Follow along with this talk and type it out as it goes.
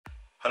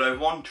Hello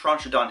everyone,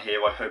 TarantulaDan here.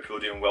 I hope you're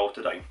doing well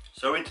today.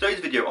 So in today's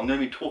video I'm going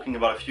to be talking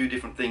about a few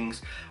different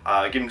things,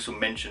 giving some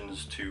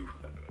mentions to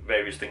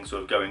various things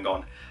sort of going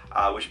on,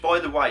 which by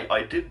the way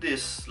I did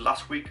this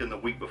last week and the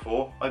week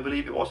before I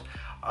believe it was,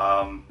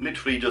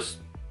 literally just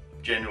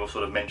general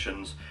sort of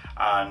mentions,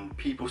 and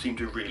people seem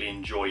to really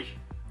enjoy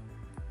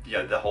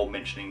the whole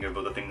mentioning of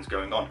other things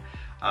going on.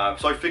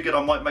 So I figured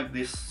I might make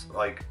this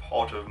like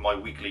part of my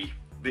weekly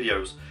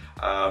videos,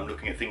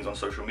 looking at things on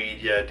social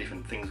media,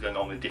 different things going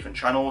on with different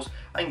channels,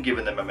 and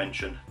giving them a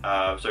mention.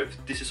 So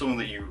if this is something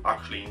that you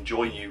actually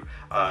enjoy,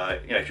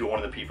 if you're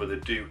one of the people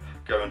that do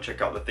go and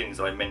check out the things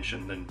that I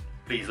mentioned, then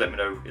please let me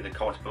know in the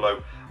comments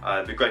below.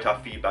 It'd be great to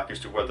have feedback as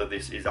to whether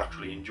this is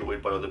actually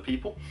enjoyed by other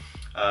people.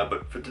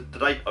 But for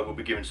today I will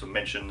be giving some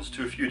mentions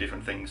to a few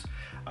different things.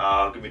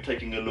 I'm going to be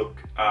taking a look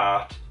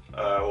at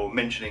or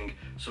mentioning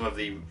some of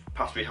the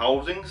past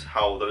rehousings,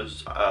 how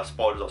those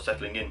spiders are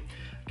settling in.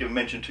 Give a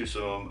mention to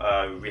some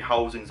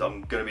rehousings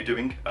I'm going to be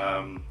doing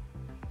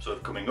sort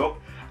of coming up,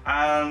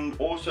 and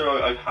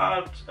also I've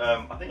had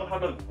I think I've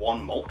had like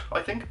one molt,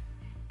 I think,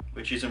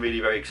 which isn't really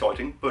very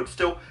exciting, but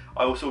still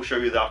I also show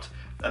you that.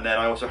 And then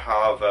I also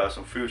have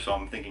some food, so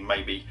I'm thinking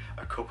maybe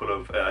a couple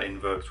of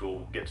inverts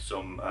will get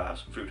some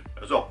food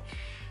as well.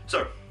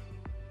 So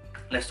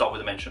let's start with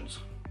the mentions.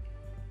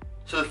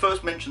 So the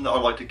first mention that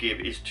I'd like to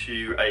give is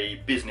to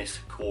a business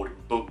called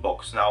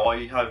Bugbox. Now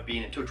I have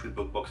been in touch with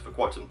Bugbox for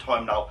quite some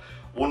time now.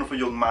 Wonderful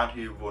young man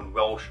who won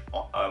Welsh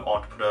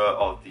Entrepreneur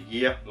of the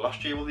Year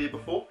last year or the year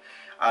before,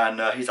 and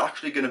he's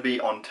actually going to be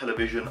on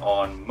television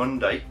on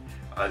Monday,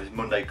 this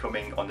Monday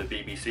coming on the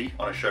BBC,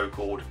 on a show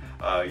called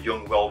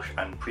Young Welsh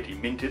and Pretty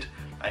Minted,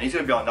 and he's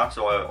going to be on that,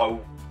 so I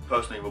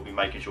personally will be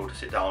making sure to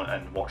sit down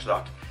and watch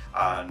that,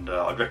 and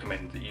I'd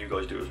recommend that you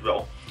guys do as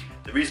well.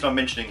 The reason I'm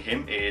mentioning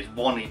him is,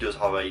 one, he does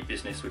have a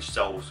business which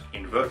sells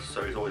inverts,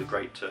 so it's always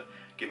great to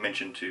give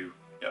mention to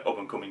up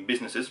and coming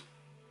businesses.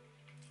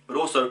 But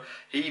also,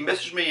 he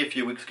messaged me a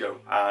few weeks ago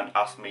and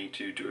asked me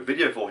to do a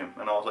video for him,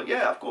 and I was like,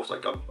 yeah, of course,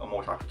 like I'm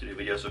always happy to do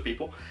videos for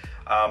people.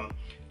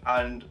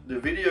 And the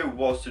video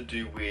was to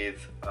do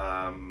with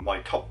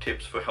my top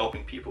tips for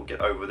helping people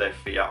get over their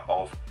fear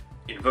of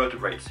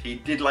invertebrates. He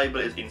did label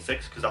it as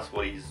insects because that's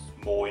what he's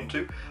more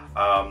into,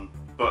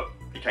 but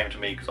he came to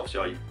me because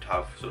obviously I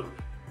have sort of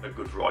a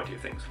good variety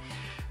of things.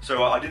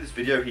 So I did this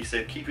video. He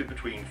said keep it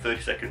between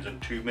 30 seconds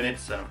and 2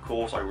 minutes, and of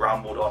course I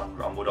rambled on and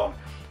rambled on,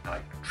 and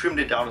I trimmed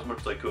it down as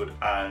much as I could,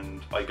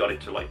 and I got it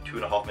to like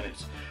 2.5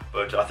 minutes.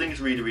 But I think it's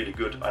really, really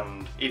good,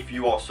 and if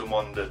you are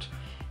someone that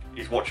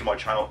is watching my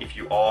channel, if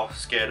you are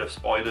scared of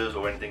spiders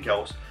or anything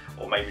else,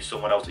 or maybe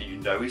someone else that you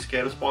know is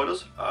scared of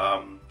spiders,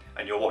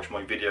 and you're watching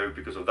my video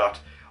because of that,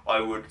 I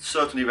would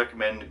certainly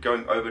recommend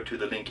going over to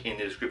the link in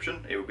the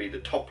description. It will be the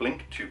top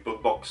link to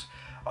Bugbox.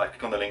 I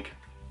click on the link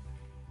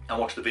and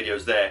watch the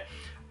videos there.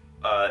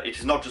 It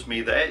is not just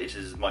me there, it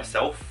is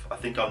myself. I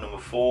think I'm number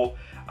 4.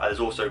 There's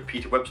also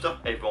Peter Webster.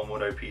 Everyone will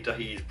know Peter.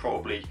 He's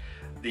probably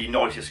the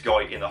nicest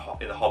guy in the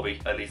hobby,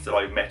 at least that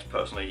I've met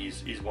personally.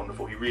 He's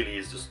wonderful. He really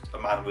is just a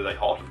man with a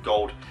heart of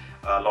gold.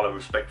 A lot of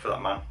respect for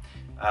that man.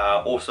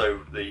 Also,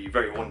 the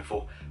very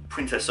wonderful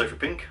Princess Sophie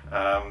Pink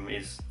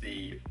is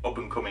the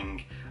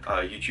up-and-coming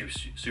YouTube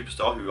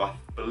superstar, who I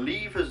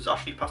believe has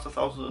actually passed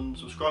 1,000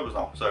 subscribers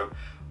now. So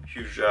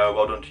huge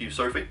well done to you,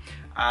 Sophie.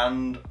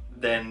 And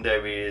then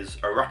there is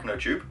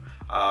Arachnotube,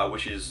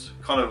 which is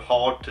kind of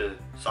hard to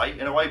say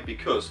in a way,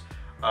 because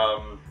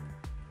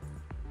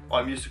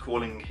I'm used to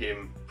calling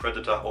him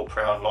Predator or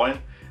Prey on Lion,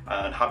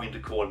 and having to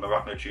call him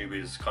Arachnotube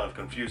is kind of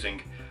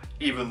confusing,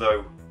 even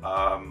though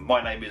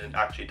my name isn't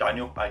actually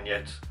Daniel, and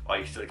yet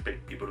I still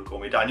expect people to call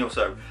me Daniel,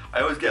 so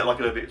I always get like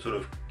a little bit sort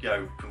of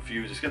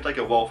confused. It's going to take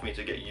a while for me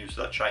to get used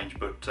to that change,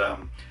 but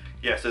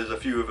yeah, so there's a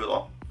few of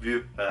us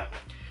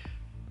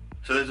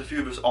So there's a few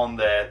of us on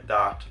there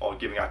that are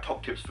giving our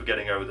top tips for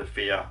getting over the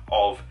fear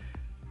of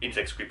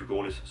insects, creeper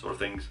crawlers, sort of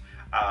things.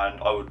 And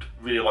I would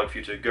really like for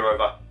you to go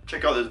over,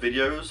 check out those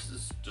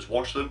videos, just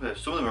watch them.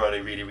 Some of them are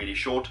only really, really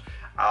short.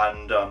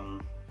 And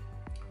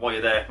while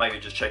you're there, maybe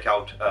just check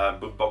out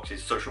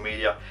Bugbox's social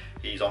media.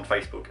 He's on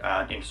Facebook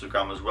and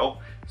Instagram as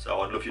well.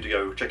 So I'd love you to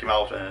go check him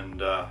out, and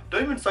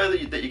don't even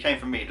say that you came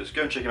from me. Just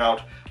go and check him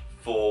out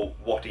for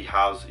what he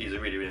has. He's a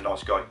really, really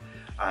nice guy.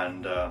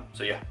 And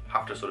so yeah,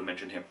 have to sort of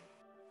mention him.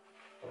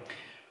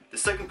 The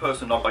second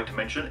person I'd like to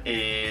mention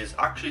is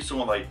actually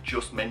someone I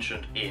just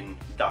mentioned in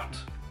that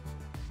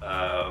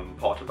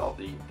part about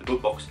the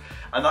Bugbox,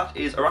 and that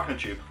is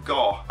Arachnotube,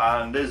 Gar.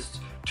 And there's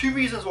 2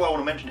 reasons why I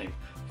want to mention him.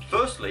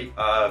 Firstly,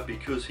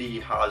 because he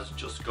has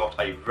just got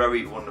a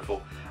very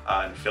wonderful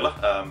Nephila.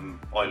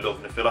 I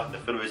love Nephila.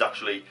 Nephila is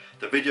actually,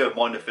 the video of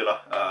my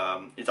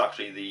Nephila is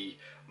actually the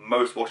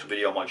most watched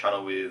video on my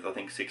channel, with I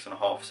think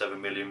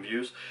 6.5–7 million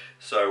views.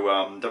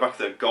 So the fact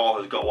that Gar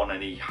has got one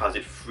and he has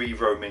it free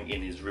roaming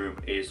in his room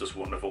is just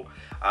wonderful.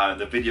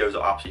 And the videos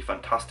are absolutely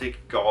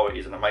fantastic. Gar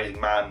is an amazing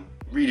man,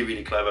 really,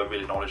 really clever,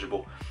 really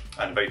knowledgeable,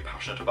 and very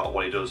passionate about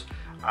what he does.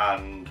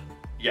 And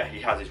yeah,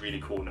 he has his really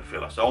cool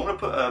Nephila. So I'm going to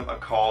put a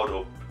card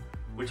up,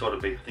 which ought to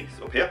be, I think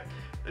it's up here.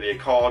 There'll be a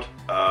card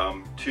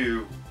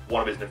to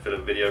one of his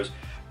affiliate videos,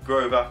 go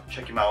over,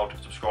 check him out,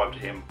 subscribe to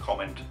him,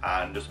 comment,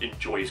 and just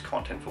enjoy his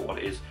content for what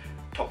it is.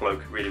 Top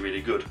bloke, really,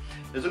 really good.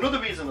 There's another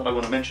reason that I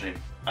want to mention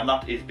him, and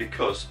that is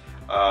because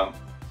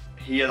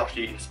he has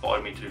actually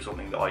inspired me to do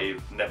something that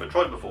I've never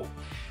tried before,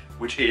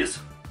 which is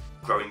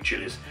growing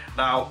chilies.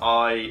 Now,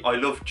 I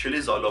love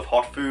chilies, I love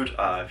hot food.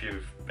 If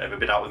you've ever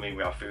been out with me,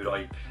 we have food,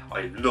 I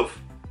love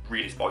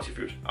really spicy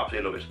food,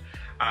 absolutely love it.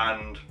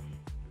 And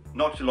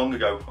not too long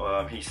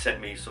ago, he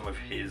sent me some of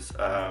his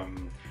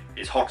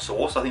hot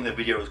sauce. I think the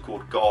video was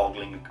called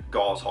Gargling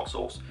Gar's Hot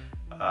Sauce.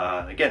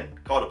 Again,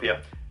 card up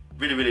here,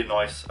 really, really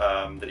nice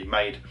that he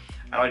made.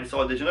 And I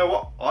decided, you know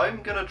what,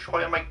 I'm gonna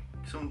try and make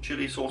some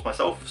chili sauce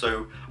myself.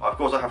 So of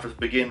course I have to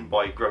begin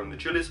by growing the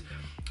chilies,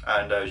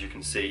 and as you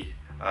can see,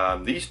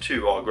 these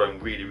two are growing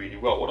really, really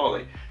well. What are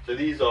they? So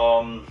these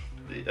are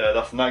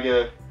that's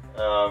Naga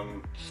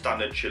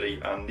standard chili,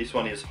 and this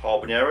one is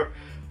habanero,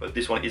 but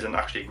this one isn't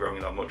actually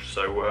growing that much.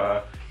 So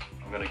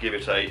I'm going to give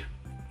it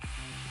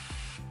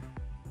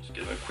just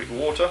give it a quick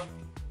water.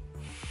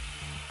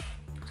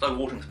 It's like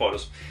watering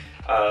spiders.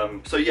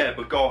 So yeah,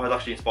 but Gar has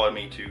actually inspired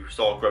me to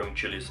start growing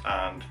chilies,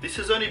 and this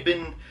has only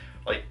been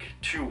like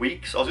 2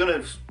 weeks. I was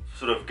going to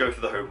sort of go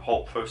through the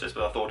whole process,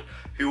 but I thought,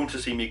 who wants to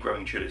see me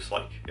growing chilies?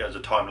 Like, as a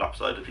time lapse,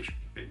 that'd be a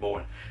bit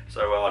boring.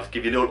 So I'll just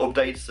give you little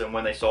updates, and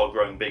when they start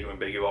growing bigger and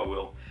bigger, I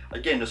will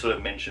again just sort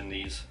of mention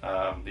these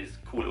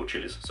cool little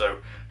chilies. So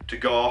to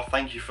Gar,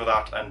 thank you for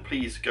that, and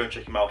please go and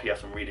check him out. He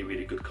has some really,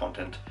 really good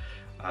content.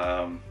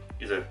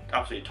 He's an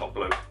absolutely top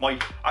bloke. I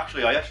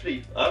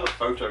actually have a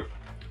photo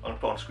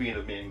on screen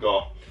of me and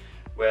Gar,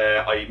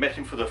 where I met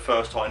him for the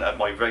first time at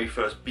my very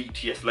first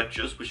BTS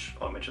lectures, which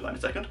I'll mention that in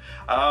a second.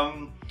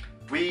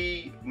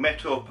 We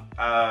met up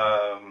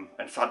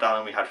and sat down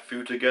and we had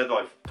food together.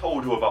 I've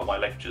told you about my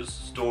lectures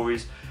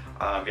stories.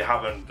 If you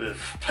haven't, there's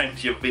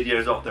plenty of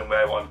videos of them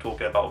where I'm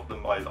talking about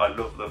them. I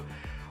love them.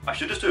 I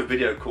should just do a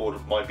video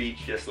called My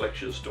BTS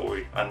Lectures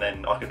Story, and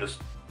then I can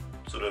just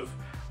sort of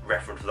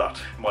reference that.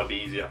 It might be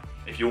easier.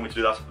 If you want me to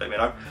do that, let me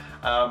know.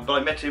 But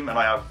I met him,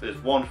 and there's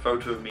one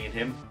photo of me and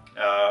him.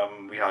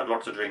 We had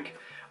lots of drink.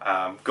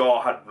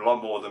 Gar had a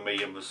lot more than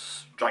me and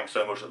drank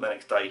so much that the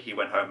next day he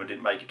went home and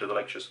didn't make it to the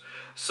lectures.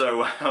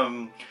 So,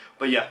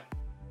 but yeah,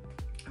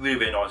 really,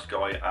 really nice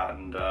guy,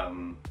 and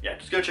yeah,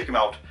 just go check him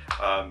out.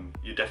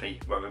 You definitely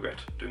won't regret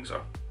doing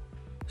so.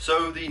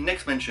 So the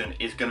next mention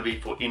is going to be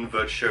for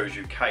Invert Shows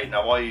UK.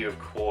 Now,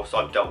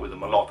 I've dealt with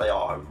them a lot. They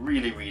are a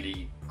really,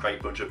 really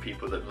great bunch of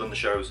people that run the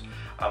shows.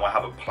 I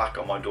have a plaque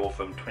on my door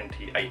from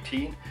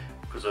 2018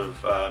 because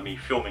of me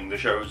filming the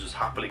shows, just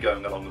happily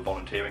going along with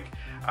volunteering,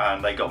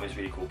 and they got me this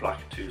really cool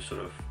plaque to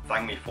sort of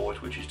thank me for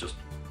it, which is just,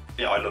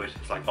 yeah, I love it.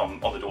 It's like on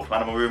the door to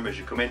Animal Room as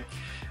you come in.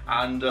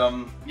 And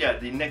yeah,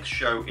 the next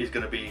show is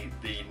going to be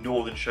the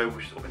Northern Show,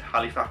 which is up in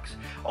Halifax.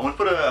 I'm going to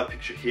put a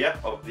picture here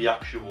of the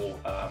actual,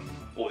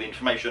 all the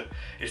information.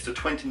 It's the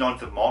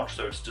 29th of March,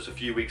 so it's just a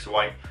few weeks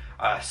away.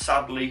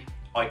 Sadly,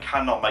 I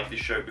cannot make this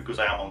show because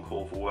I am on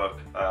call for work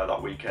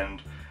that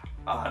weekend,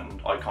 and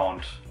I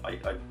can't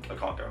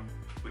go,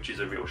 which is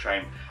a real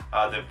shame.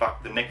 In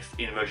fact, the next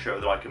Invert show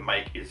that I can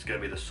make is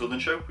going to be the Southern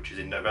Show, which is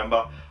in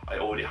November. I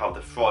already have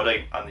the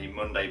Friday and the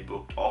Monday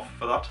booked off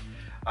for that.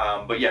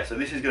 But yeah, so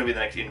this is going to be the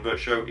next Invert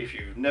show. If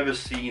you've never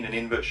seen an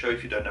Invert show,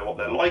 if you don't know what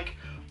they're like,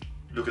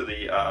 look at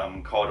the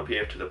card up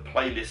here to the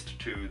playlist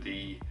to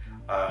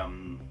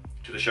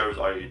the shows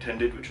I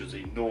attended, which was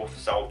the North,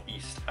 South,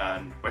 East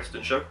and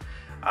Western show.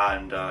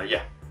 And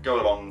yeah,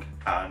 go along,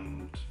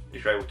 and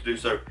if you're able to do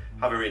so,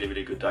 have a really,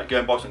 really good day. Go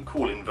and buy some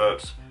cool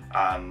inverts,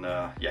 and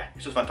yeah,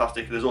 it's just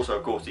fantastic. There's also,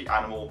 of course, the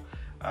animal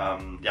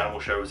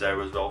shows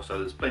there as well, so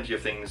there's plenty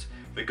of things,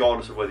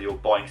 regardless of whether you're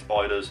buying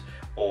spiders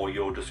or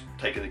you're just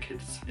taking the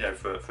kids, you know,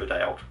 for a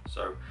day out.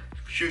 So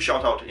huge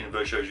shout out to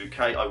Invert Shows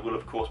UK. I will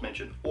of course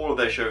mention all of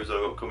their shows that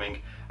are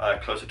upcoming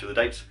closer to the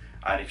dates,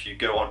 and if you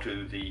go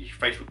onto the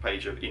Facebook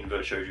page of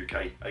Invert Shows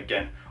UK,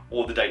 again,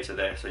 all the dates are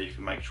there, so you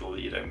can make sure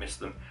that you don't miss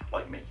them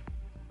like me.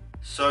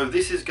 So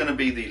this is going to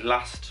be the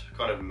last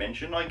kind of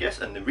mention, I guess,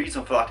 and the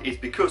reason for that is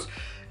because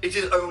it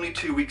is only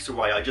 2 weeks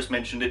away. I just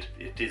mentioned it.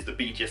 It is the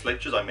BTS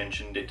lectures. I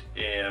mentioned it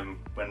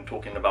when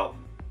talking about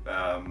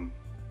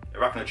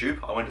Arachnotube.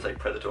 I went to say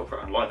Predator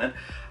for online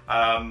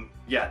then.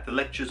 Yeah, the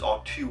lectures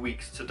are 2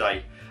 weeks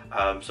today,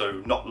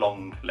 so not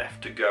long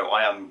left to go.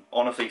 I am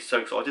honestly so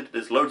excited.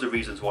 There's loads of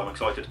reasons why I'm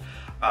excited,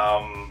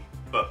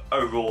 but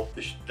overall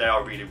they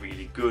are really,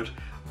 really good.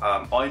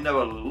 I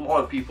know a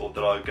lot of people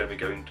that are going to be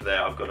going to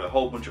there. I've got a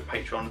whole bunch of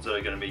patrons that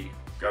are going to be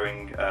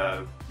going,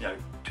 you know,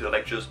 to the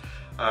lectures.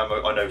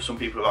 I know some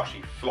people are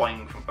actually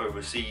flying from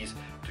overseas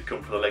to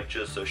come to the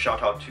lectures. So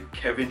shout out to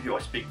Kevin, who I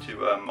speak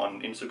to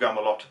on Instagram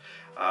a lot.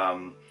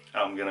 I'm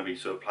going to be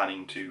sort of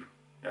planning to, you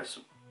know,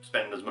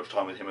 spend as much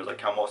time with him as I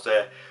can whilst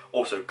there.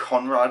 Also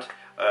Conrad,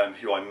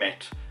 who I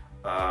met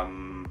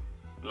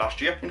last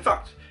year. In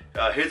fact,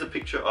 here's a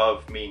picture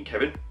of me and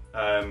Kevin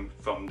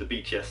from the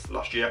BTS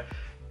last year.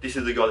 This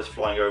is the guy that's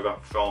flying over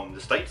from the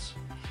States.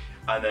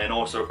 And then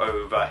also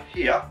over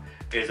here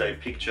is a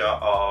picture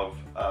of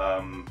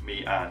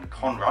me and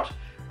Conrad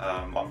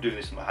I'm doing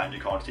this in my hand, you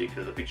can't see it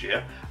because of the picture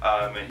here.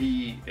 And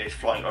he is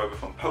flying over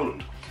from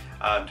Poland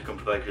to come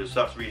to the lectures,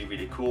 so that's really,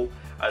 really cool.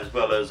 As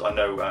well as I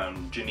know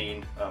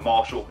Janine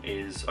Marshall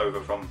is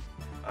over from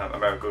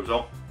America as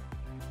well.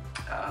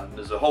 And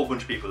there's a whole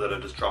bunch of people that are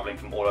just travelling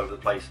from all over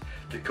the place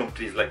to come to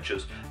these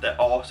lectures. There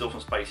are still some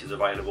spaces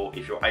available.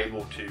 If you're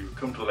able to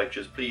come to the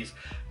lectures, please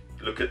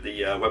look at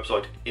the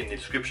website in the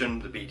description,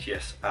 the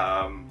BTS,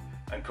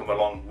 and come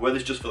along. Whether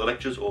it's just for the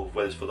lectures or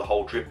whether it's for the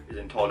whole trip is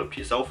entirely up to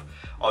yourself.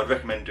 I'd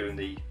recommend doing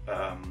the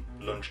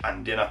lunch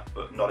and dinner,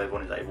 but not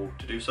everyone is able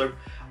to do so.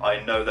 I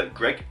know that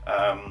Greg,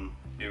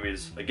 who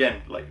is,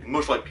 again,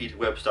 much like Peter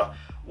Webster,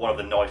 one of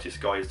the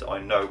nicest guys that I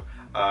know,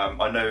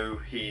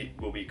 he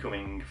will be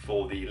coming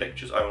for the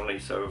lectures only,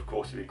 so of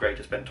course it'd be great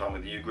to spend time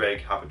with you,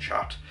 Greg, have a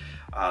chat,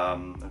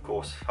 of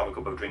course have a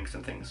couple of drinks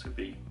and things. Would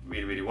be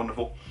really, really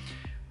wonderful.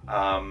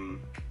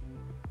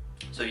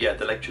 So yeah,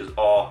 the lectures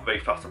are very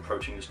fast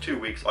approaching. It's 2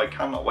 weeks. I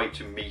cannot wait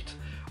to meet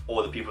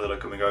all the people that are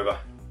coming over,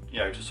 you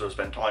know, to sort of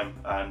spend time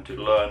and to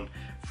learn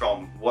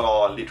from what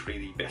are literally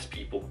the best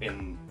people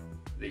in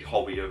the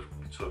hobby of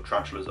sort of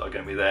tarantulas that are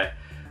going to be there.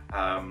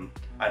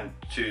 And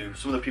to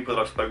some of the people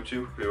that I've spoke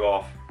to who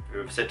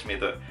have said to me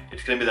that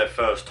it's going to be their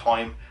first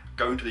time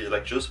going to these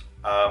lectures,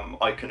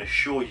 I can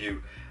assure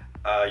you,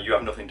 you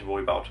have nothing to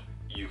worry about.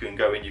 You can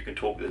go in, you can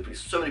talk, there'll be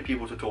so many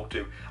people to talk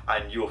to,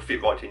 and you'll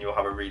fit right in, you'll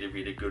have a really,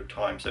 really good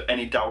time. So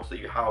any doubts that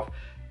you have,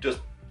 just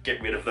get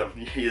rid of them.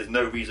 There's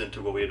no reason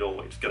to worry at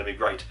all. It's going to be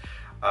great.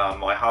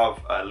 I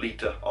have a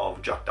litre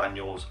of Jack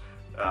Daniels.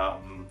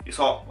 It's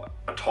not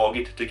a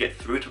target to get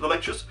through to the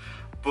lectures,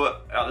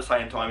 but at the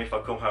same time, if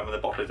I come home and the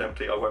bottle is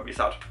empty, I won't be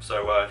sad.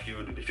 So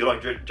if you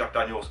like Jack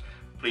Daniels,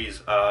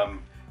 please,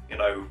 you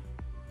know,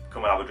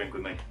 come and have a drink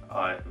with me.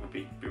 It would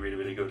be really,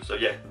 really good. So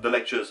yeah, the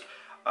lectures,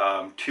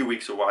 2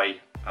 weeks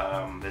away.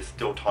 There's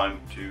still time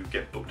to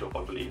get booked up,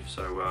 I believe.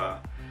 So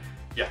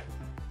yeah,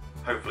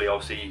 hopefully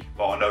I'll see.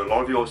 Well, I know a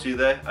lot of you will see you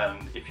there,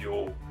 and if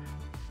you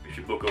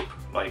book up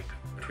like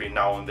between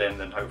now and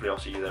then hopefully I'll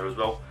see you there as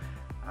well.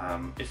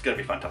 It's going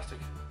to be fantastic.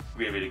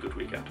 Really, really good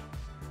weekend.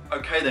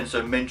 Okay then,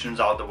 so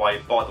mentions out of the way.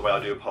 By the way, I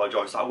do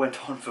apologise, I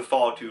went on for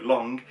far too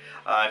long.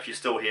 If you're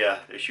still here,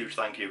 a huge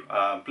thank you.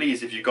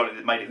 Please, if you've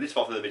made it this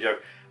far through the video,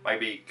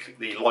 maybe click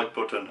the like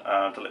button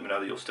to let me know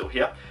that you're still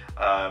here.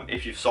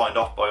 If you've signed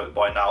off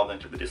by now, then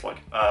click the dislike.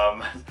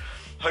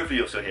 Hopefully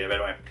you're still here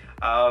anyway.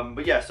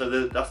 But yeah,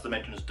 so that's the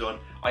mentions done.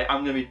 I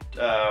am going to be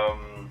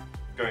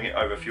going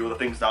over a few other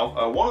things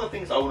now. One of the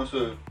things I want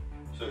to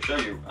sort of show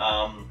you,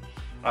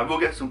 I will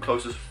get some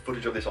closest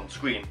footage of this on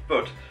screen,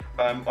 but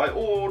I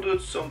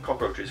ordered some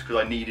cockroaches because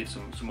I needed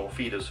some more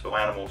feeders for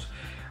my animals.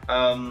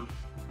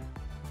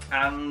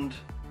 And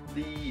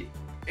the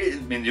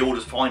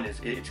order's fine,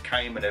 it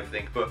came and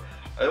everything, but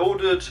I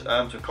ordered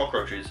some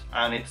cockroaches,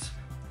 and it's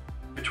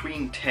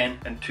between 10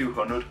 and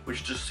 200,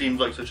 which just seems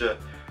like such a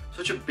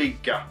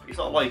big gap. It's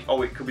not like,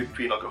 oh, it could be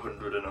between like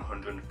 100 and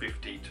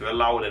 150 to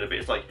allow a little bit.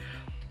 It's like,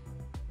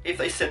 if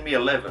they send me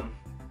 11,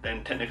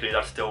 then technically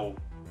that's still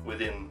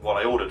within what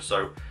I ordered.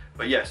 So,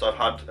 but yes, I've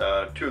had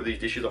 2 of these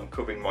dishes. I'm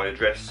covering my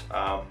address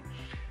on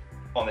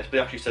this, but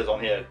it actually says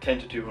on here 10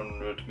 to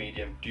 200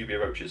 medium dubia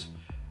roaches,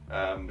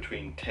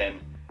 between 10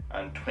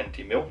 and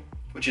 20 mil,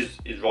 which is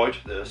right.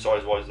 The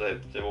size wise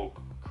they're all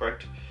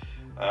correct.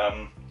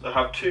 So I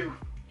have 2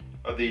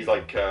 of these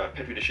like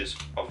petri dishes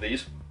of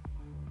these,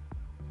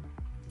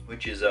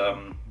 which is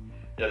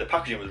yeah, the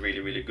packaging was really,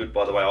 really good,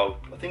 by the way. I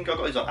think I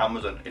got these on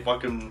Amazon. If I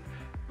can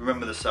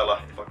remember the seller,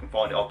 if I can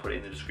find it, I'll put it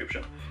in the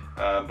description.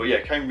 But yeah,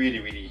 it came really,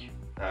 really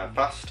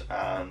fast,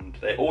 and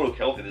they all look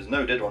healthy. There's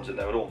no dead ones in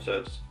there at all, so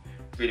it's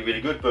really,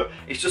 really good. But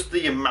it's just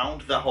the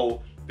amount, that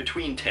whole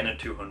between 10 and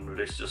 200.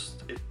 It's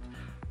just,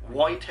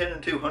 why 10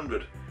 and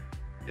 200?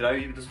 You know,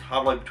 you just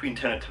have like between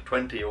 10 and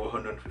 20 or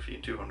 150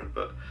 and 200.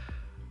 But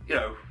you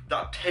know,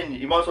 that 10,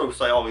 you might as well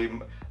say, oh,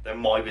 there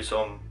might be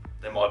some,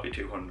 there might be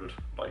 200.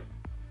 Like,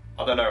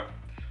 I don't know.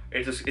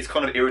 It's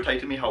kind of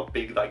irritating me how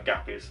big that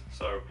gap is.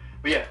 So,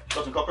 but yeah,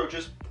 got some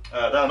cockroaches. They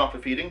are not for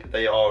feeding,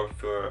 they are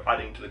for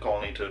adding to the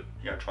colony to,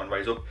 you know, try and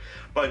raise up.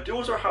 But I do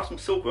also have some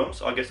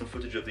silkworms. I'll get some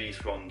footage of these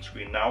from the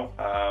screen now.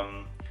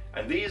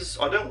 And these,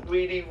 I don't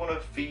really want to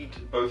feed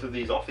both of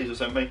these off. These are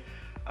sent me.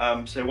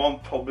 So what I'm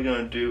probably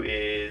going to do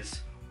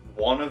is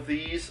one of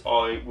these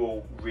I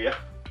will rear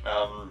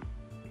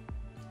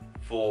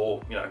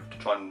for, you know, to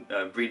try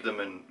and breed them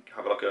and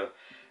have like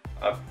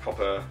a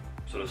proper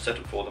sort of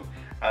setup for them.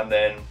 And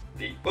then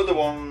the other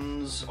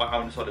ones, I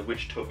haven't decided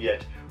which tub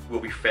yet, will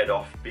be fed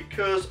off,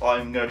 because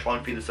I'm going to try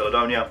and feed the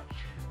Celadonia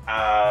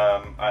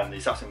and the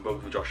assassin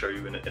bugs, which I'll show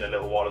you in a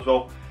little while as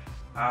well.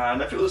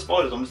 And a few of the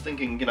spiders, I'm just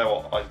thinking, you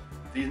know what,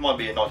 these might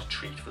be a nice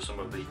treat for some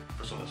of the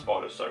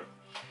spiders, so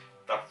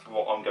that's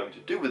what I'm going to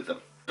do with them.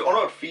 So on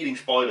about feeding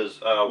spiders,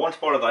 one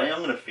spider that I am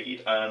going to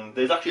feed, and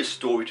there's actually a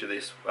story to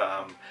this,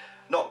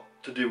 not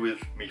to do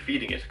with me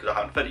feeding it because I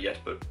haven't fed it yet,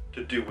 but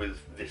to do with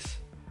this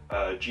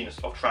genus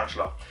of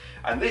tarantula,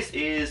 and this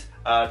is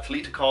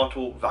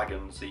TarantulaDan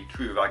vagans, the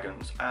true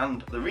vagans.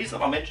 And the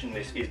reason I'm mentioning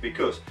this is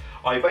because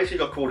I basically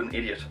got called an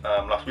idiot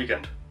last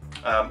weekend.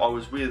 I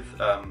was with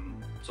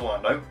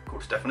someone I know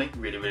called Stephanie,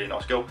 really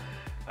nice girl,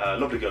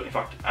 lovely girl in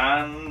fact,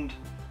 and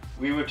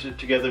we were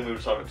together and we were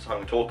just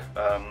having a talk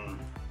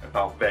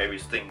about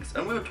various things,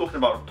 and we were talking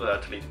about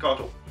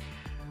TarantulaDan,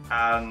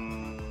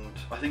 and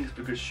I think it's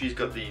because she's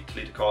got the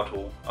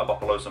TarantulaDan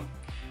abapolosum,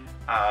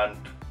 and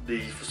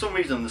for some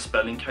reason the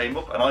spelling came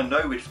up, and I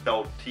know it's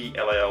spelled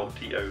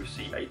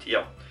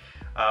T-L-A-L-T-O-C-A-T-L,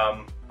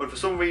 but for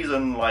some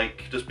reason,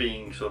 like just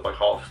being sort of like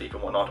half asleep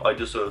and whatnot, I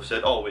just sort of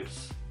said, oh,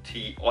 it's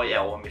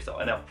T-I-L, I missed that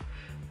N-L,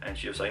 and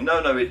she was saying, no,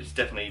 it's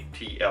definitely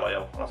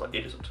T-L-A-L, and I was like,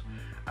 it isn't.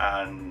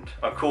 And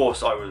of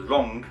course I was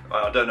wrong.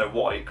 I don't know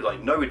why, because I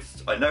know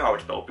how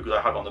it's spelled because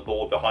I have it on the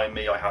board behind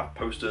me. I have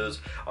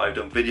posters, I've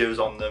done videos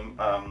on them.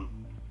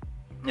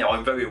 You know,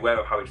 I'm very aware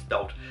of how it's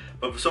spelled,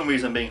 but for some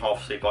reason, being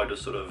half asleep, I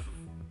just sort of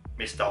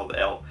missed out the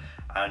L,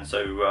 and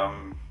so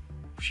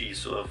she's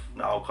sort of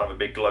now kind of a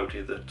bit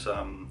gloaty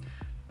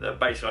that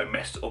basically I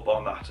messed up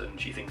on that, and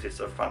she thinks it's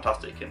so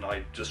fantastic, and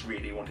I just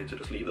really wanted to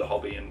just leave the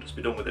hobby and just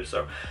be done with it,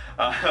 so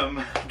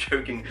I'm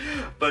joking.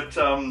 But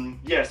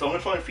yeah, so I'm going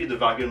to try and feed the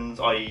vagans.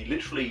 I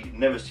literally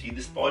never see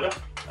this spider.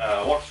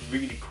 What's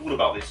really cool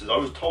about this is I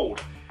was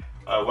told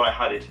when I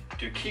had it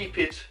to keep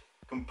it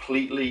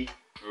completely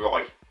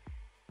dry.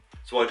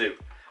 So I do.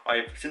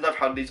 Since I've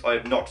had these, I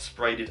have not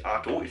sprayed it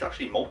at all. It's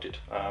actually molted.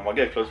 I'll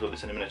get a closer look at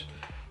this in a minute,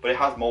 but it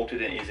has molted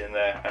and it is in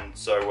there, and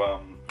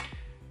so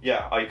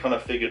yeah, I kind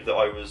of figured that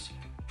I was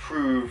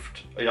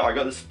proved, you know, I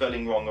got the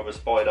spelling wrong of a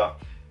spider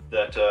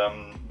that,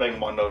 bearing in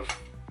mind I've,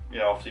 you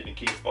know, obviously been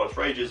keeping spiders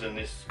for ages, and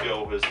this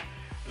girl has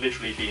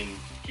literally been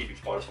keeping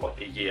spiders for like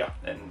a year,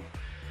 and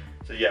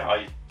so yeah,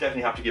 I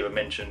definitely have to give a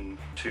mention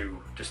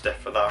to Steph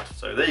for that.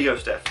 So there you go,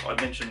 Steph, I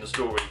mentioned the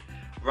story.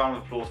 Round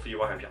of applause for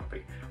you, I hope you're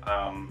happy.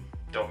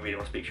 Don't really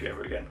want to speak to you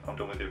ever again, I'm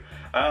done with you.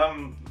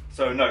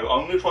 So no,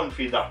 I'm going to try and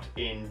feed that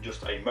in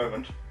just a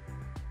moment.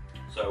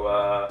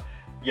 So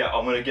yeah,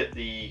 I'm going to get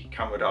the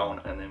camera down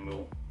and then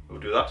we'll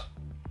do that.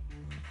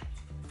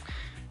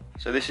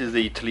 So this is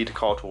the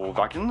TarantulaDan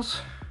vagans,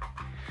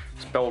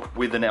 spelled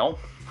with an L.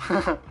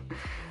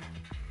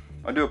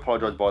 I do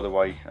apologise, by the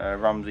way.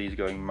 Ramsey's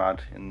going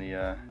mad in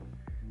the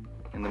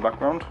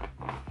background,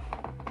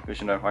 because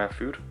you know I have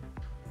food.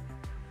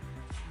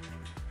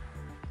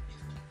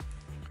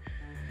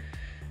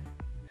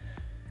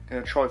 I'm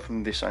going to try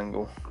from this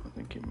angle. I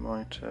think it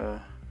might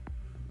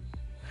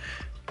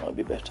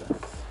be better.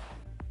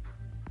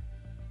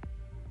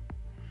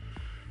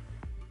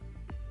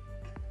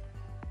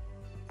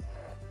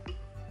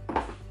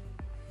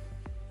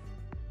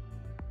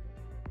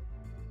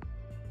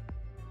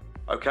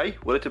 Okay,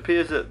 well it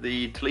appears that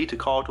the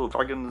TarantulaDan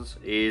vagans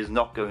is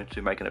not going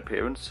to make an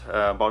appearance,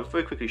 but I'll just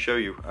very quickly show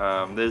you.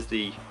 There's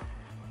the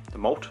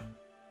molt.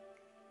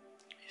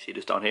 You see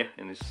this down here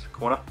in this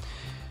corner.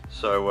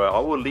 So I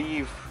will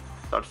leave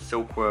that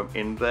silkworm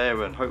in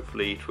there, and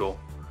hopefully it will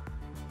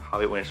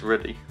have it when it's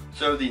ready.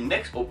 So the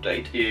next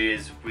update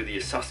is with the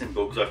assassin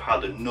bugs. I've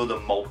had another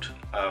molt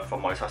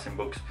from my assassin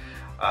bugs,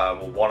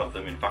 well, one of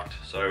them in fact.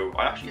 So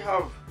I actually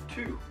have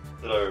two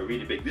that are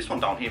really big. This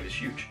one down here is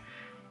huge.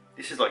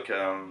 This is like,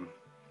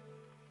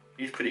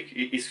 he's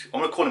I'm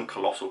going to call him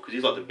colossal because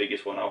he's like the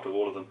biggest one out of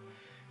all of them.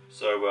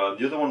 So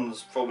the other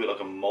one's probably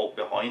like a molt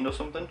behind or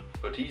something,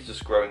 but he's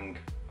just growing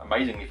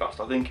amazingly fast.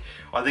 I think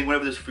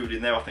whenever there's food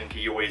in there, I think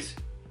he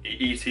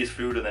eats his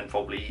food and then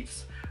probably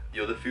eats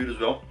the other food as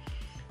well.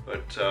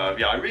 But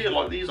yeah, I really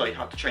like these. I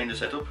had to change the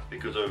setup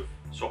because of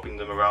swapping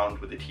them around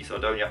with the T.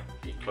 Sardonia,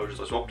 the enclosures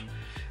I swapped.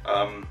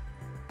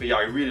 But yeah,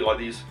 I really like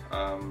these.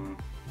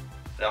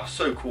 They are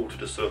so cool to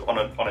just sort of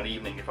on an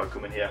evening, if I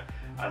come in here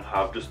and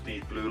have just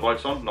these blue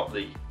lights on, not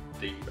the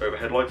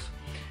overhead lights,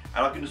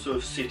 and I can just sort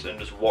of sit and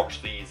just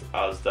watch these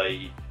as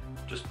they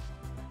just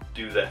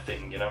do their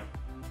thing, you know.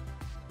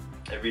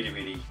 They're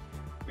really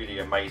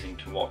amazing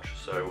to watch.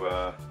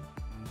 So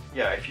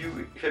yeah,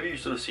 if ever you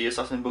sort of see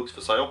assassin bugs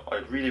for sale,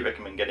 I'd really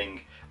recommend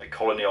getting a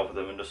colony of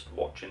them and just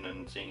watching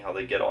and seeing how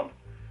they get on.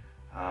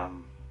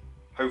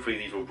 Hopefully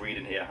these will breed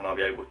in here and I'll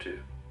be able to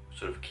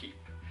sort of keep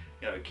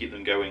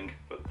them going,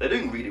 but they're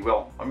doing really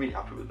well. I'm really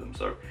happy with them.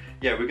 So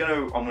yeah, I'm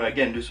gonna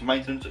again do some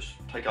maintenance, just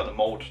take out the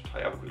mold,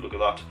 have a quick look at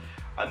that,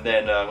 and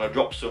then I'm gonna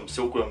drop some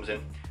silkworms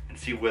in and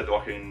see whether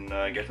I can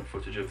get some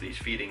footage of these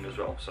feeding as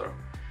well. So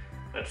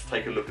let's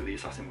take a look at the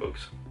assassin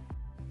bugs.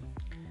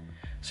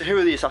 So here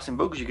are the assassin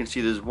bugs. You can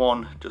see there's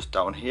one just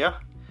down here.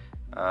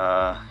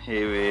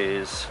 Here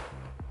is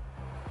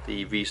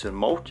the recent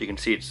molt. You can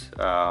see it's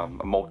a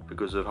molt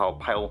because of how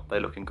pale they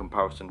look in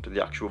comparison to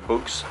the actual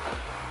bugs.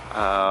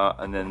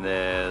 And then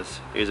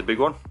here's a big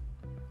one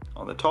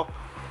on the top,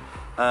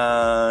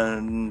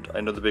 and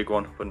another big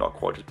one, but not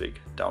quite as big,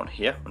 down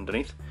here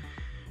underneath.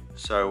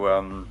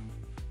 So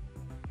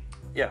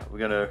yeah, we're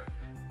gonna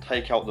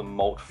take out the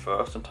molt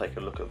first and take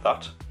a look at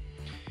that,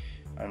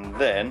 and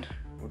then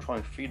we'll try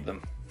and feed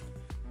them.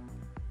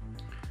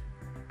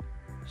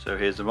 So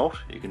here's the molt.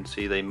 You can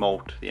see they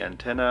molt the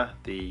antenna,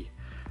 the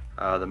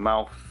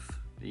mouth,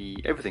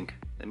 everything.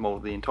 They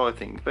molt the entire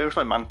thing. Very much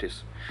like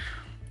mantis.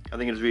 I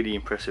think it's really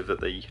impressive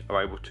that they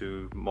are able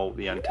to molt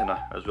the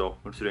antenna as well,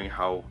 considering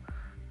how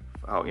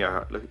Oh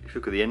yeah, look, if you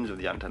look at the ends of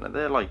the antenna,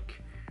 they're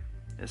like,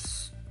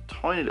 it's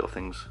tiny little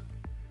things,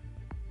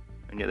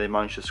 and yet they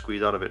managed to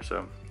squeeze out of it,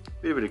 so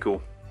really, really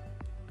cool.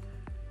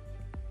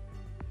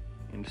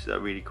 And this is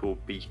that really cool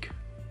beak.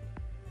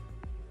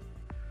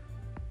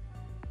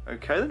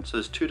 Okay then, so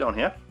there's two down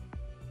here.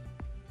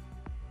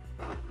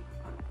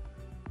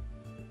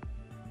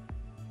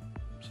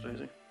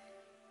 Daisy.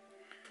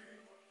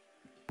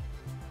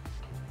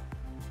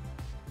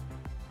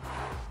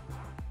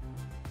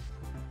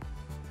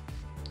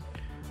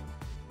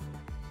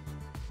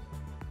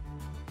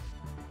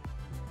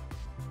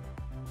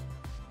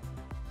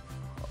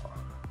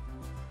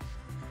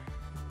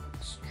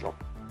 Let's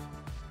drop.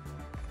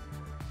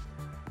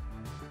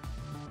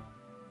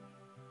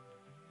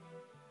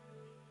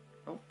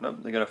 Oh no,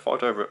 they're going to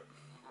fight over it.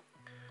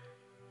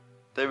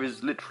 There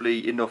is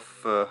literally enough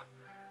for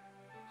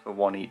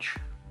one each.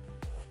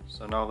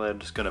 So now they're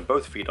just going to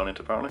both feed on it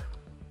apparently.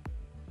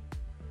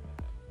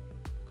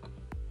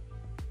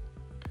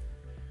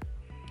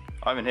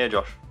 I'm in here,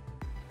 Josh.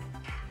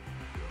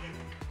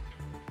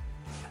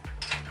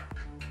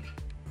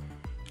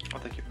 Oh,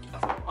 thank you.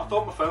 I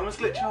thought my phone was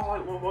glitching. I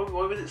was like,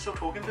 why was it still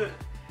talking to it?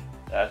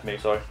 That's me,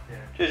 sorry. Yeah.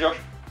 Cheers, Josh.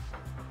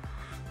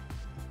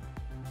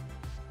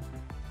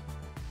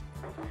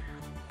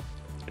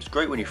 It's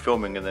great when you're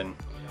filming and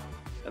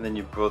then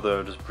your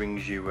brother just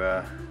brings you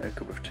a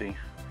cup of tea.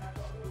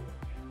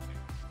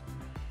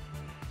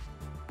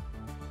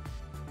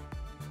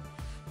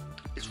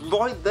 It's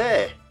right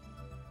there.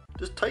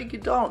 Just take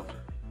it down.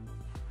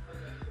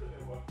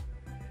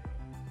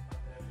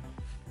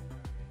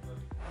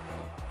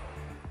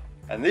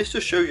 And this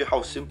just shows you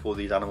how simple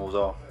these animals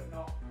are.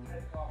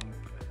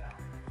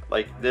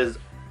 Like, there's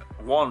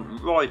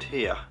one right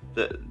here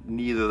that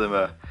neither of them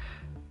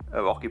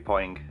are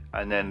occupying,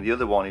 and then the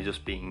other one is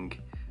just being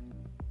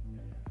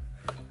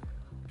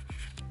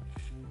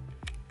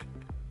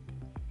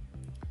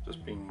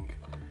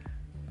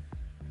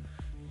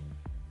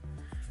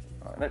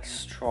Right,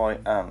 let's try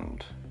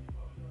and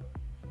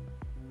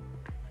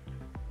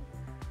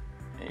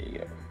there you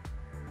go.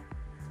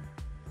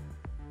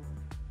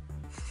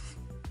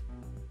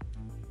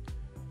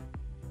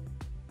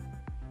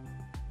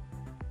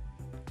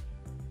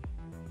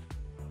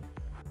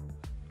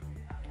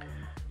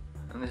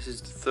 And this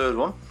is the third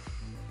one.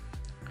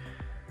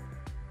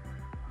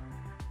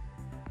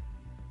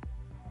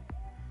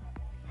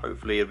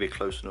 Hopefully it'll be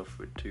close enough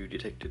for it to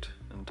detect it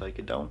and take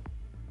it down.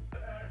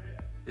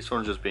 This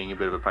one's just being a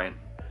bit of a pain.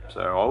 So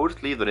I'll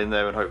just leave that in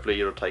there and hopefully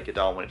it'll take it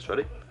down when it's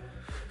ready.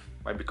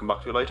 Maybe come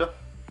back to it later.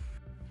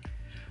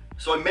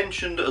 So I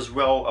mentioned as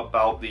well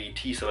about the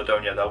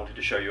TarantulaDan that I wanted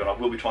to show you, and I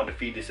will be trying to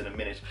feed this in a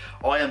minute.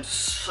 I am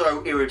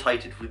so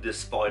irritated with this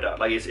spider.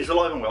 Like, it's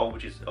alive and well,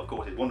 which is, of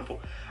course, is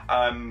wonderful.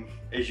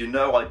 As you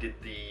know, I did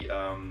the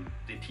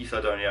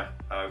TarantulaDan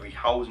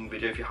rehousing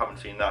video. If you haven't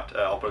seen that,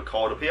 I'll put a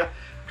card up here.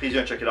 Please go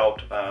and check it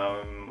out.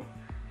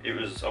 It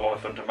was a lot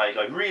of fun to make.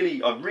 I'm really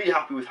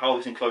happy with how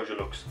this enclosure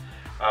looks.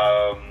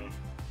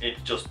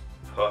 It's just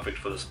perfect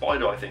for the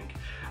spider, I think.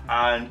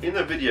 And in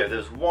the video,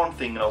 there's one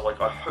thing, and I was like,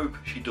 I hope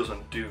she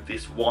doesn't do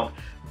this one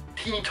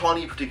teeny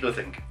tiny particular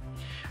thing.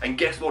 And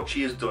guess what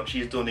she has done? She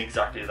has done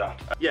exactly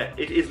that. Yeah,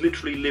 it is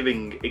literally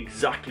living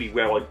exactly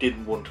where I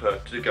didn't want her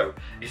to go.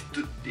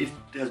 It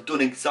has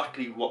done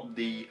exactly what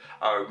the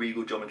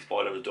regal jumping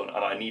spider has done,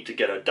 and I need to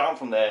get her down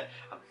from there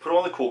and put her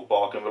on the cork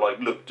bark and be like,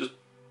 look, just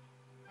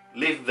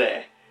live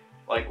there.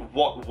 Like,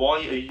 what? Why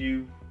are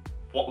you?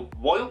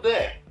 Why up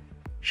there?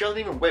 She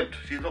hasn't even webbed.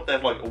 She's been up there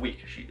for like a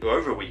week, or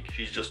over a week.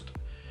 She's just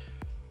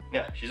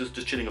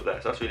chilling up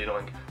there. So that's really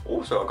annoying.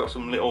 Also, I've got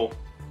some little.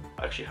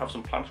 I actually have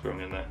some plants growing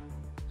in there.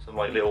 Some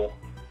like little.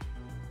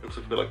 Looks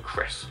like a bit like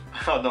cress.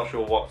 I'm not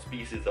sure what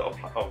species of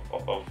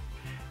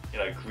you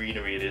know,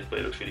 greenery it is, but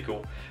it looks really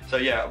cool. So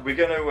yeah, we're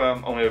gonna.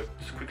 I'm gonna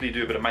just quickly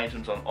do a bit of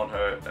maintenance on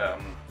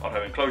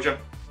her enclosure,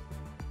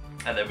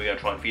 and then we're gonna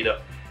try and feed her.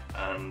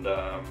 And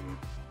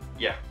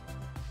yeah,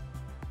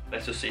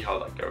 let's just see how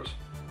that goes.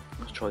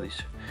 Let's try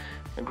these.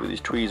 Maybe with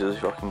these tweezers,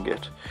 if I can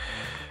get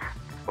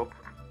up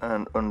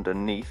and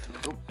underneath.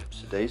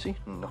 Oops, daisy!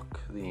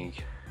 Knock the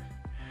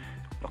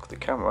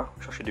camera,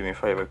 which I should do me a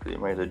favour because it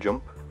made a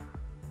jump.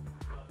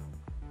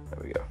 There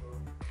we go.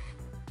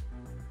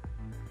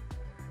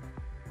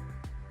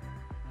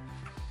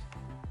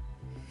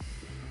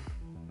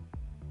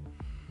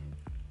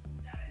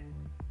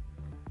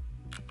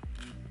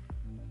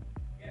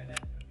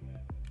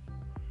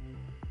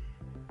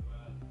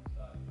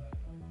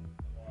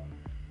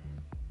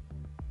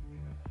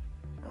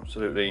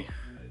 Absolutely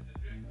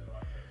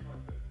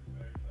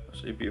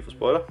beautiful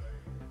spider.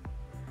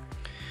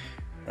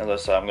 As I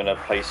say, I'm going to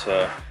place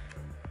her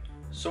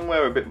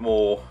somewhere a bit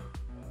more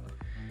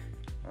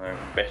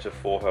better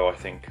for her, I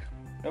think.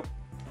 Nope,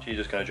 she's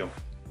just going to jump.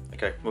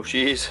 Okay, well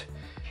she's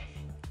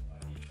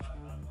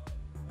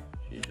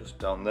just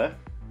down there.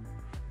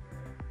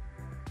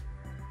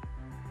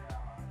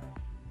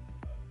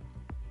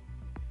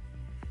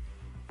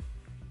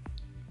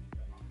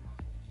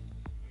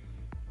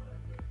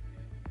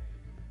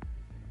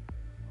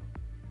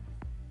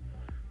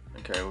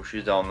 Okay, well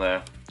she's down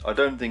there. I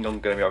don't think I'm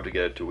going to be able to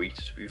get her to eat,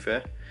 to be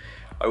fair.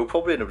 I will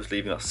probably end up just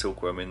leaving that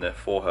silkworm in there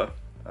for her.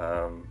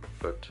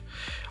 But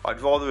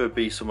I'd rather it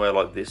be somewhere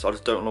like this. I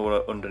just don't know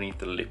what underneath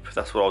the lip.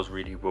 That's what I was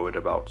really worried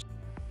about.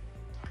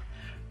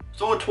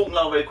 So I want to talk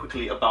now very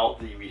quickly about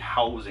the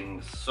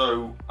rehousings.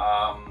 So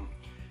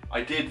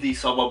I did the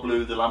Saba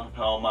Blue, the Lampa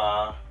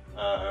Palma,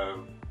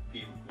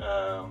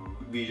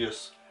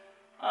 Regis.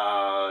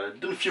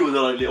 Done a few of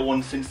the little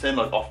ones since then,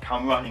 like off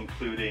camera,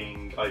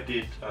 including I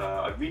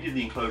redid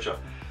the enclosure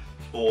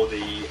for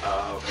the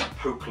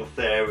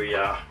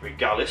Poeclotheria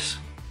regalis.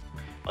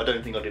 I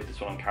don't think I did this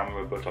one on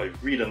camera, but I've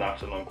redone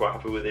that and I'm quite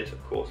happy with it.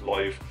 Of course, some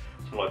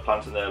live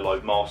plants in there,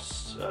 live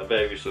moss,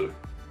 various sort of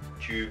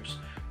tubes,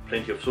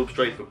 plenty of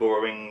substrate for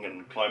burrowing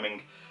and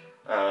climbing,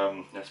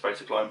 space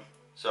to climb.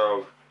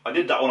 So I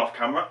did that one off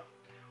camera.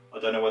 I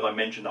don't know whether I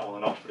mentioned that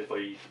one or not, but if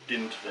I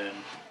didn't, then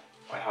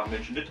I have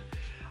mentioned it.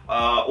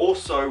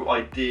 Also,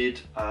 I did,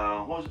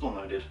 what was the one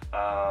I did?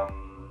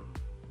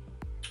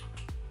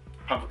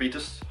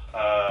 Pamphobetus,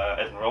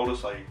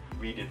 Esmeraldus, I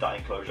redid that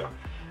enclosure.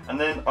 And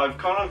then I've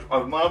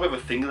a bit of a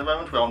thing at the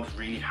moment where I'm just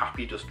really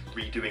happy just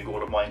redoing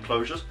all of my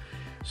enclosures.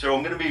 So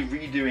I'm going to be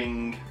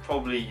redoing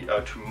probably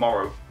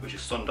tomorrow, which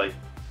is Sunday.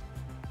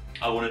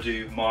 I want to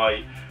do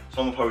my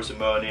Somnopolis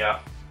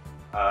Emernia,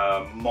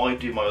 might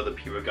do my other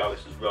P.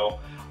 regalis as well.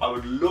 I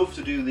would love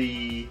to do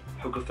the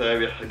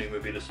Poeclotheria,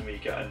 Hanumobilis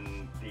amica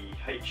and the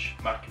H.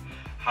 Mac.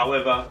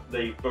 However,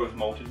 they've both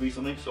molted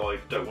recently, so I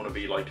don't want to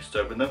be like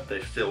disturbing them.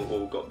 They've still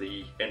all got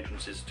the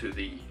entrances to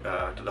the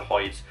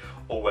hides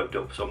all webbed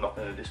up, so I'm not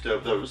going to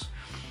disturb those.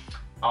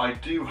 I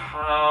do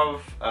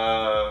have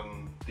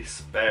this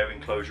spare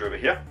enclosure over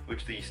here,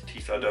 which the T.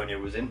 Sardonia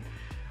was in.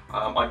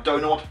 I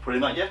don't know what to put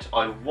in that yet.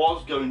 I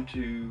was going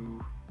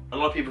to. A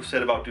lot of people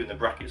said about doing the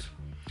brackies,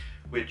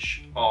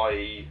 which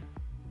I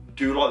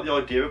do like the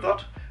idea of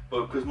that,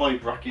 but because my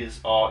brackies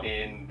are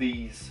in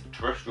these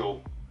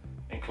terrestrial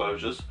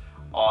enclosures,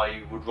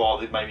 I would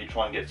rather maybe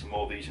try and get some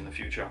more of these in the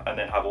future and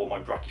then have all my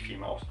brachy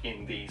females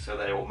in these so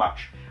they all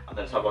match, and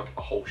then have like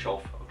a whole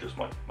shelf of just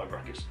my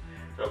brackies.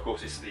 So of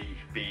course it's the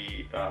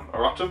B.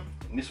 Aratum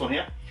in this one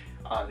here,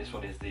 and this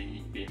one is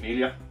the B.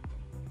 Amelia.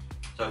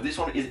 So this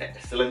one is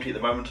still empty at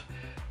the moment.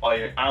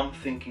 I am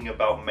thinking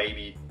about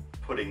maybe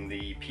putting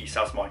the P.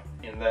 Sasmi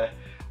in there.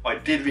 I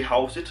did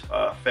rehouse it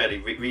fairly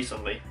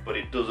recently, but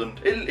it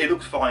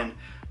looks fine,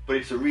 but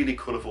it's a really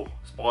colourful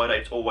spider.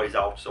 It's always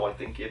out, so I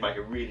think it'd make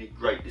a really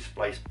great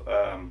display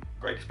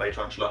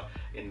tarantula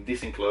in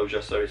this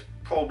enclosure. So it's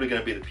probably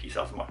going to be the P.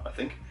 Sasmi, I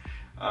think.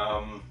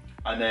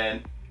 And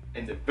then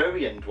in the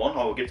very end one,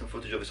 I will get some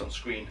footage of this on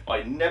screen.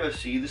 I never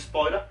see this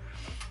spider,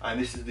 and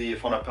this is the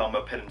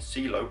Phonopelma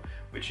peduncilo,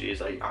 which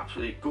is a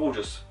absolutely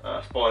gorgeous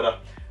spider.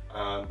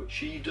 But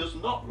she does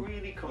not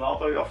really come out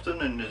very often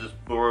and is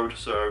just burrowed,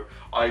 so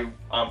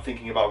I'm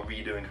thinking about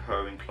redoing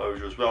her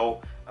enclosure as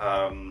well,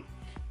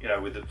 you know,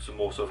 with some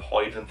more sort of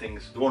hides and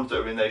things. The ones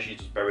that are in there she's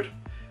just buried,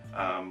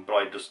 but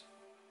I just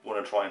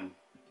want to try and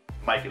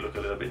make it look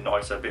a little bit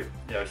nicer, a bit,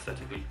 you know,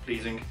 aesthetically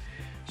pleasing.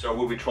 So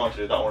we'll be trying to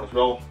do that one as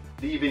well,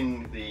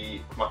 leaving the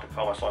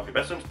Chromatopelma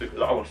pubescens because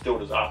that one still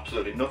does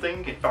absolutely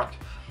nothing. In fact,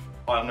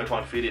 I'm going to try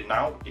and feed it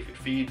now. If it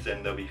feeds,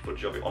 then there'll be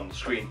footage of it on the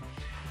screen.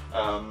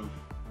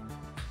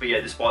 But yeah,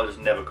 this spider just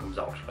never comes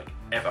out, like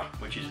ever,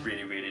 which is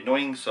really, really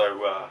annoying.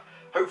 So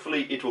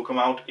hopefully it will come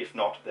out. If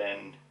not,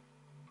 then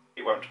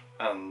it won't,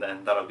 and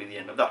then that'll be the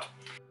end of that.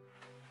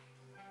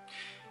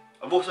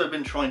 I've also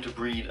been trying to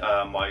breed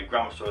my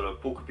Grammostola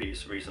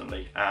porcupes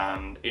recently,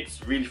 and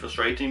it's really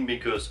frustrating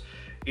because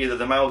either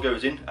the male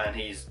goes in and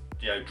he's,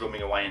 you know,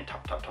 drumming away and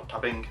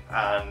tapping,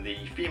 and the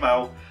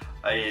female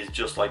is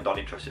just like not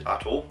interested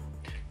at all.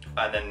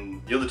 And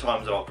then the other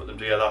times that I'll put them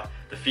together,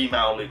 the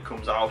female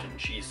comes out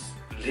and she's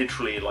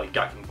literally like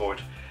gagging for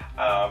it,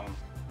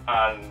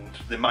 and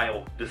the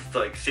male just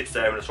like sits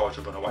there and just tries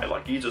to run away,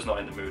 like he's just not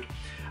in the mood.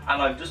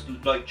 And I've just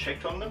like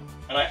checked on them,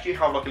 and I actually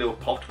have like a little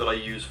pot that I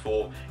use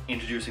for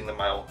introducing the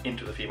male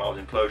into the female's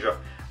enclosure,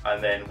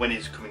 and then when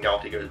he's coming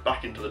out he goes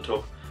back into the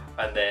tub,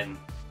 and then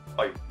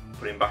I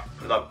put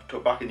that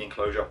tub back in the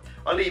enclosure.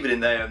 I leave it in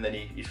there, and then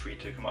he's free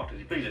to come out as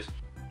he pleases.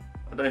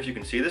 I don't know if you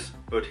can see this,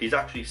 but he's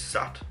actually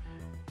sat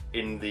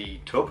in the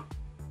tub.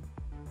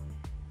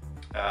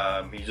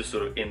 He's just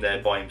sort of in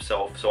there by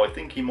himself, so I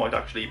think he might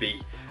actually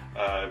be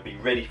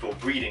ready for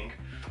breeding,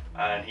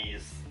 and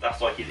that's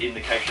like his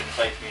indication to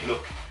say to me,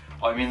 look,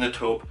 I'm in the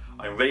tub,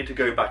 I'm ready to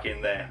go back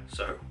in there.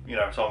 So, you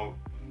know, so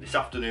this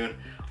afternoon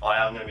I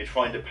am going to be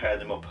trying to pair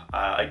them up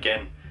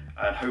again,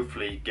 and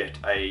hopefully get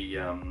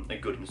a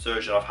good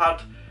insertion. I've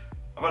had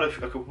a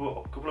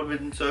couple of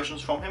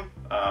insertions from him,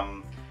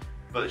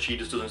 but she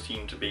just doesn't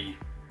seem to be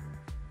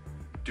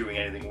doing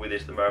anything with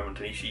it at the moment,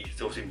 and he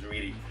still seems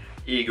really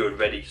eager and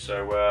ready.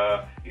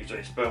 So he's done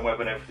his sperm web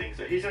and everything,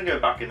 so he's going to go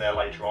back in there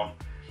later on,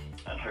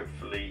 and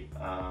hopefully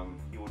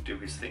he will do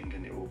his thing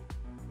and it will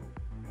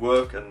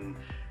work, and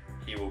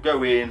he will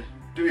go in,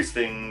 do his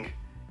thing,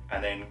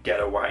 and then get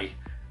away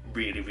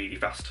really, really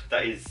fast.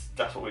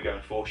 That's what we're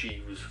going for.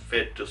 She was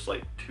fed just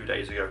like 3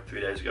 days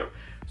ago,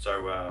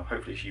 so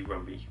hopefully she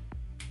won't be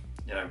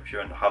you know, if you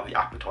don't have the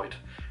appetite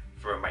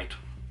for a mate.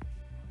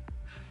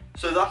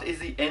 So that is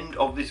the end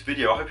of this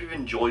video. I hope you've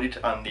enjoyed it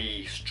and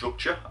the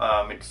structure.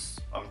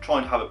 I'm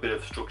trying to have a bit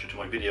of structure to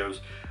my videos.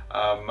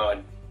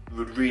 I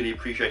would really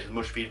appreciate as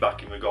much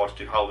feedback in regards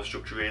to how the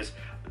structure is,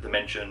 the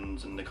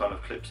dimensions and the kind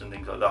of clips and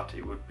things like that.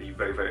 It would be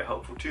very, very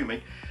helpful to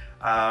me.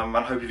 And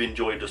I hope you've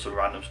enjoyed just some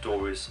random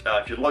stories.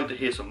 If you'd like to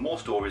hear some more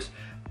stories,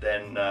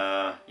 then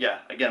yeah,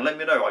 again, let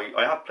me know.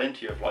 I have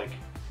plenty of like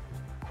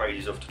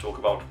crazy stuff to talk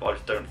about, but I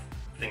just don't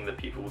think that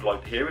people would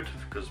like to hear it,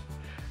 because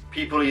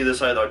people either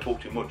say that I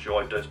talk too much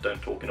or I just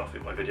don't talk enough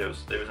in my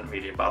videos. There isn't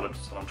really a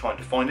balance, and I'm trying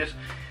to find it.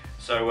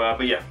 So,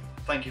 but yeah,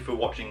 thank you for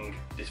watching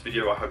this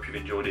video. I hope you've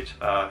enjoyed it.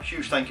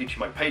 Huge thank you to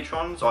my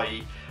patrons.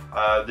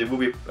 There will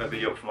be a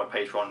video up for my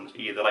patrons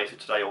either later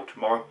today or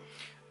tomorrow,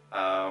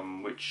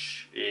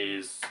 which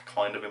is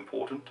kind of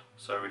important.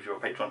 So if you're a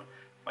patron,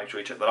 make sure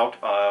you check that out.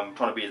 I'm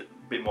trying to be a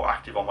bit more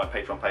active on my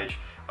Patreon page.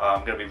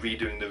 I'm going to be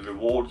redoing the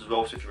rewards as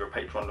well, so if you're a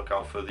patron, look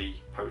out for the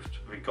post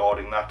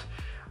regarding that.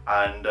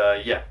 And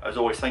yeah, as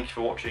always, thank you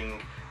for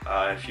watching.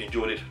 If you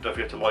enjoyed it, don't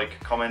forget to like,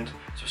 comment,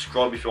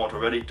 subscribe if you aren't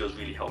already. It does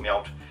really help me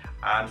out.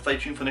 And stay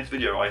tuned for the next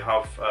video. I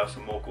have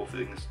some more cool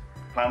things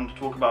planned to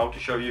talk about, to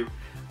show you.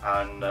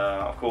 And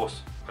of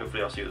course,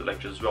 hopefully I'll see you at the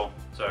lectures as well.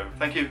 So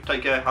thank you,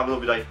 take care, have a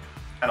lovely day,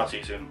 and I'll see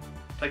you soon.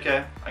 Take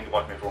care, and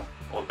goodbye from everyone.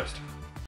 All the best.